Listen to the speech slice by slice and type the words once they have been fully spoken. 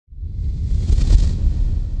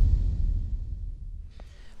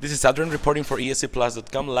This is Adrian reporting for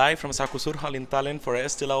ESCplus.com live from Saku Surhal in Tallinn for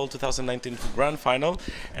Eesti Laul 2019 Grand Final.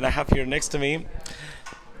 And I have here next to me,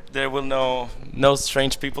 there will no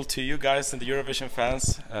strange people to you guys and the Eurovision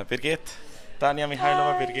fans, Birgit, Tanja,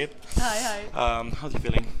 Mihailova, Birgit. Hi. How are you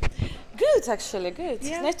feeling? Good, actually, good.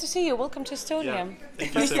 Yeah. Nice to see you. Welcome to Estonia. Yeah.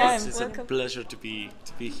 Thank you so much. It's a pleasure to be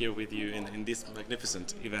here with you in this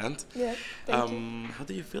magnificent event. Yeah, thank you. How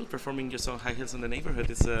do you feel performing your song High Heels in the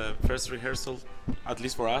Neighborhood? It's a first rehearsal, at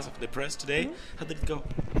least for us, of the press today. How did it go?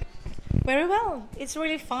 Very well. It's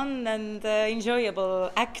really fun and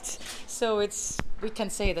enjoyable act. So we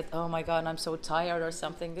can say that, oh my God, I'm so tired or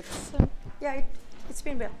something. It's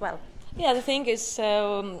been well. Yeah, the thing is,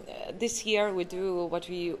 this year we do what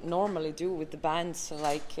we normally do with the bands,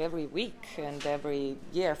 like every week and every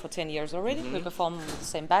year for 10 years already. We perform with the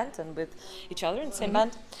same band and with each other in the same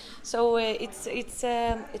band. So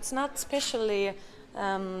it's not specially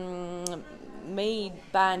made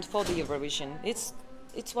band for the Eurovision.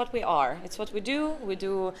 It's what we are. It's what we do. We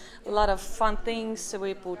do a lot of fun things. So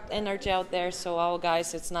we put energy out there. So our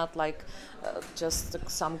guys, it's not like just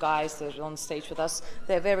some guys that are on stage with us.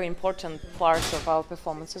 They're a very important part of our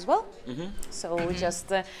performance as well. So we're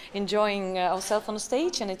just enjoying ourselves on the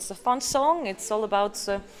stage, and it's a fun song. It's all about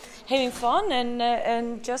having fun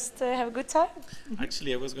and just have a good time.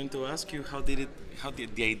 Actually, I was going to ask you how did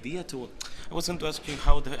the idea to? I was going to ask you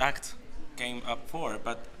how the act came up for,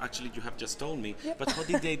 but actually you have just told me. Yep. But how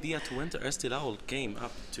did the idea to enter Eesti Laul came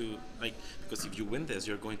up to, like, because if you win this,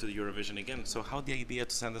 you're going to the Eurovision again. So how the idea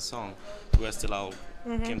to send a song to Eesti Laul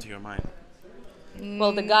came to your mind?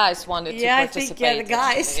 Well, the guys wanted to participate. I think, the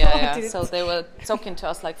guys wanted it. So they were talking to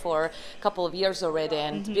us like for a couple of years already,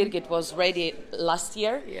 and Birgit was ready last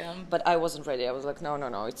year, but I wasn't ready. I was like,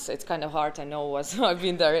 no, it's kind of hard. I know, I've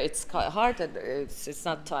been there. It's hard, and it's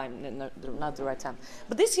not not the right time.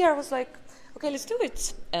 But this year I was like, okay, let's do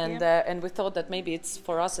it. And we thought that maybe it's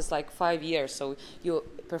for us it's like 5 years. So you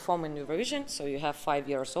perform in Eurovision, so you have 5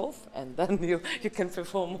 years off, and then you can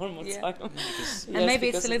perform one more time. And maybe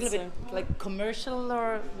it's a little bit like commercial,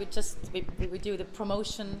 or we do the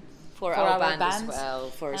promotion for our band as well,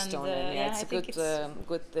 for Estonia. It's a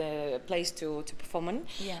good place to perform in.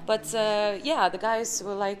 Yeah. But the guys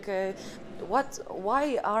were like,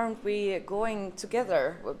 why aren't we going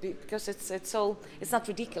together? Because it's not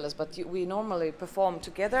ridiculous, but we normally perform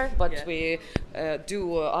together, but we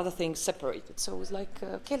do other things separated. So it was like,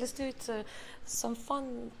 okay, let's do it, some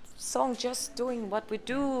fun song, just doing what we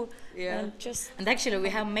do, and actually we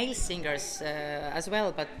have male singers as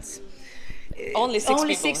well, but only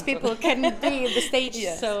six people can be on the stage.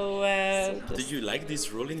 So do you like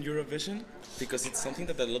this rule in Eurovision? Because it's something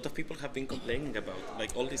that a lot of people have been complaining about,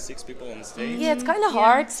 like all these 6 people on stage. Yeah, it's kind of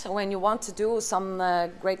hard when you want to do some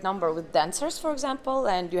great number with dancers, for example,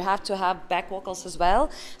 and you have to have back vocals as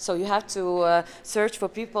well. So you have to search for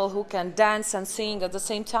people who can dance and sing at the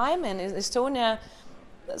same time. And in Estonia,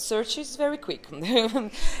 search is very quick.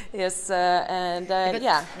 Yes,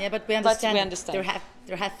 but we understand.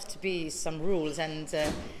 There have to be some rules, and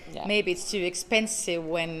maybe it's too expensive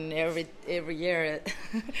when every year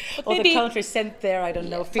all the countries sent there, I don't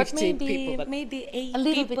know, 50 people, but maybe 8 a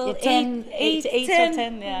little people, bit, 8 or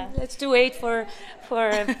 10. Yeah, let's do 8 for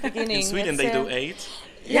beginning. In Sweden, they do 8.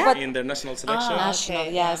 Yeah, in their national selection. National,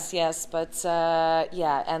 yes, but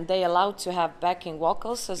and they allowed to have backing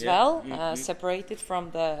vocals as well, separated from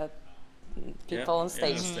the people on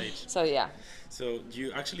stage. So So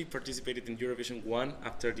you actually participated in Eurovision one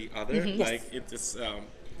after the other, like it is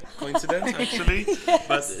coincidence actually.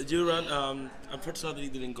 But you ran. Unfortunately,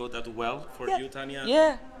 it didn't go that well for you, Tanja.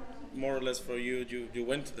 Yeah. More or less for you, you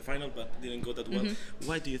went to the final, but didn't go that well.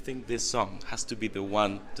 Why do you think this song has to be the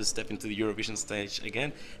one to step into the Eurovision stage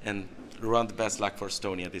again and run the best luck for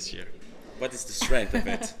Estonia this year? What is the strength of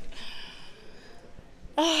it?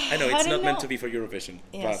 I know it's not meant to be for Eurovision.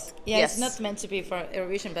 Yes. But It's not meant to be for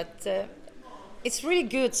Eurovision, but it's really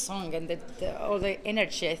good song, and all the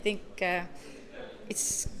energy. I think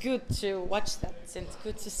it's good to watch that, and it's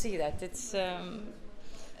good to see that. It's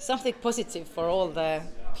something positive for all the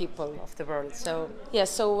people of the world. So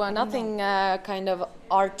nothing kind of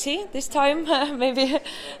arty this time. Maybe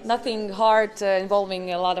nothing hard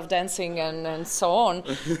involving a lot of dancing and so on.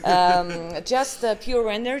 Just pure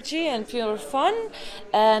energy and pure fun,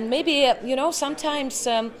 and maybe sometimes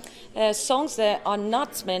songs that are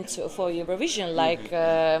not meant for Eurovision,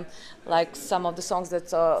 like some of the songs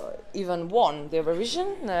that even won the Eurovision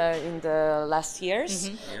in the last years.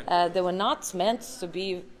 They were not meant to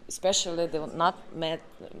be especially they were not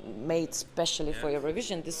made specially for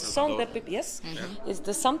Eurovision. This song that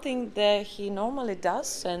is something that he normally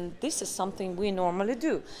does, and this is something we normally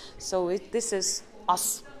do. So this is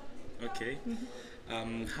us. Okay.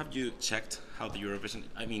 Have you checked how the Eurovision?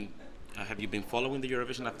 I mean, have you been following the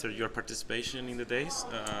Eurovision after your participation in the days?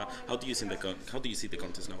 How do you see the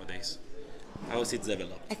contest nowadays? How is it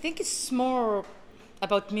developed? I think it's more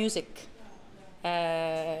about music.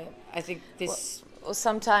 I think this, Well,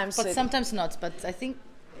 sometimes but sometimes not. But I think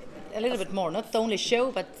a little bit more. Not only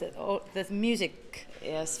show, but the music.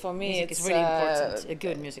 yes, for me Music it's is really important. A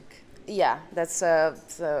good music. Yeah, that's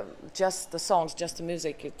just the songs, just the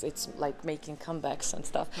music. It's like making comebacks and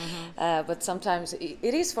stuff. But sometimes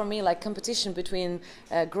it is for me like competition between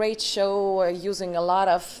a great show, using a lot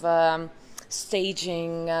of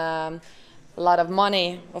staging, a lot of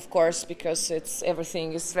money, of course, because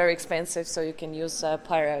everything is very expensive. So you can use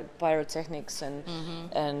pyrotechnics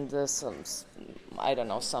and some I don't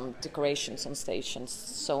know, some decorations on stage and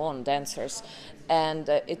so on, dancers, and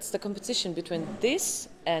it's the competition between this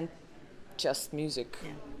and just music.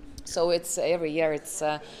 Yeah. So it's every year it's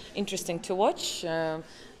interesting to watch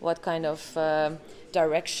what kind of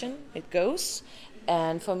direction it goes,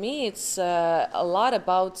 and for me it's a lot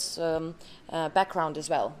about background as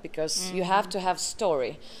well, because you have to have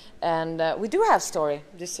story, and we do have story.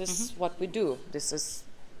 This is what we do. This is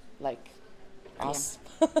like us.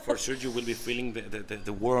 For sure, you will be feeling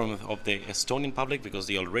the warmth of the Estonian public, because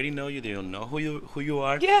they already know you. They don't know who you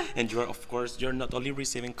are. Yeah. And you're, of course, you're not only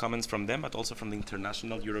receiving comments from them, but also from the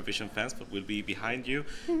international Eurovision fans that will be behind you.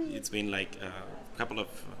 It's been like a couple of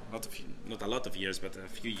not a lot of years, but a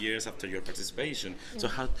few years after your participation. Yeah. So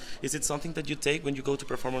how is it something that you take when you go to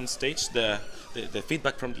perform on stage? The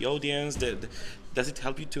feedback from the audience. Does it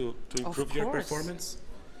help you to improve your performance?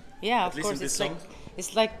 Yeah, At of course.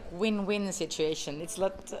 It's like win-win situation. It's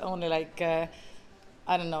not only like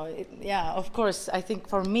I don't know. Yeah, of course. I think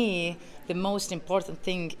for me the most important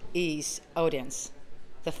thing is audience,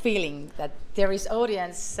 the feeling that there is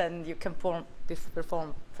audience and you can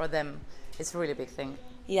perform for them. It's a really big thing.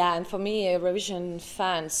 Yeah, and for me, Eurovision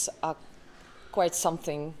fans are quite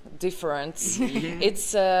something different.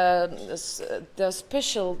 It's the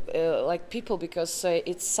special like people, because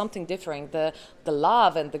it's something different. The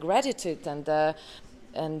love and the gratitude and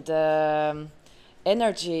the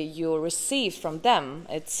energy you receive from them.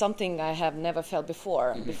 It's something I have never felt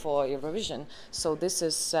before Eurovision. So this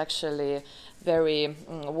is actually very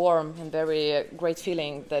warm and very great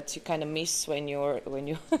feeling that you kind of miss when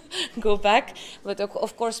you go back. But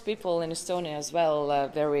of course, people in Estonia as well,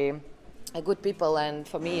 very good people, and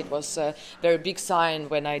for me it was a very big sign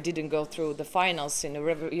when I didn't go through the finals in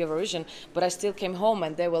Eurovision, but I still came home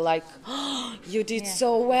and they were like, oh, you did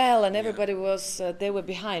so well, and everybody was they were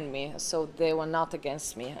behind me, so they were not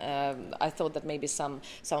against me. I thought that maybe some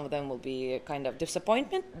of them will be kind of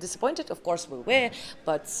disappointed. Of course we were,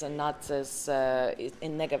 but not as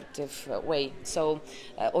in negative way. So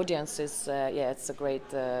audience is it's a great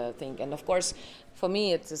thing, and of course for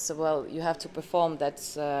me it is, well, you have to perform that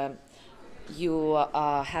you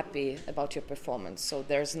are happy about your performance. So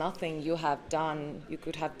there's nothing you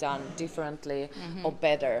could have done differently or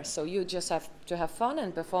better. So you just have to have fun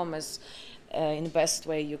and perform as in the best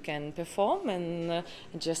way you can perform, and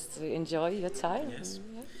just enjoy your time. Yes.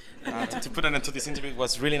 To put an end to this interview, it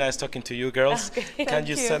was really nice talking to you girls. Okay. Can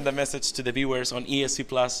you send a message to the viewers on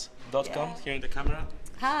ESCplus.com here in the camera?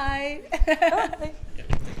 Hi.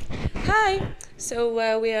 Hi.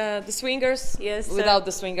 So we are the swingers. Yes. Without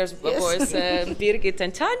the swingers, of course, Birgit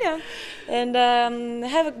and Tanja, and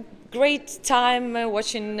have a great time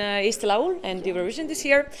watching Eesti Laul and Eurovision this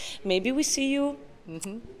year. Maybe we see you.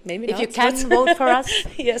 Maybe If not, you can vote for us.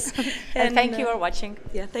 Yes. And thank you for watching.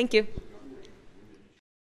 Yeah. Thank you.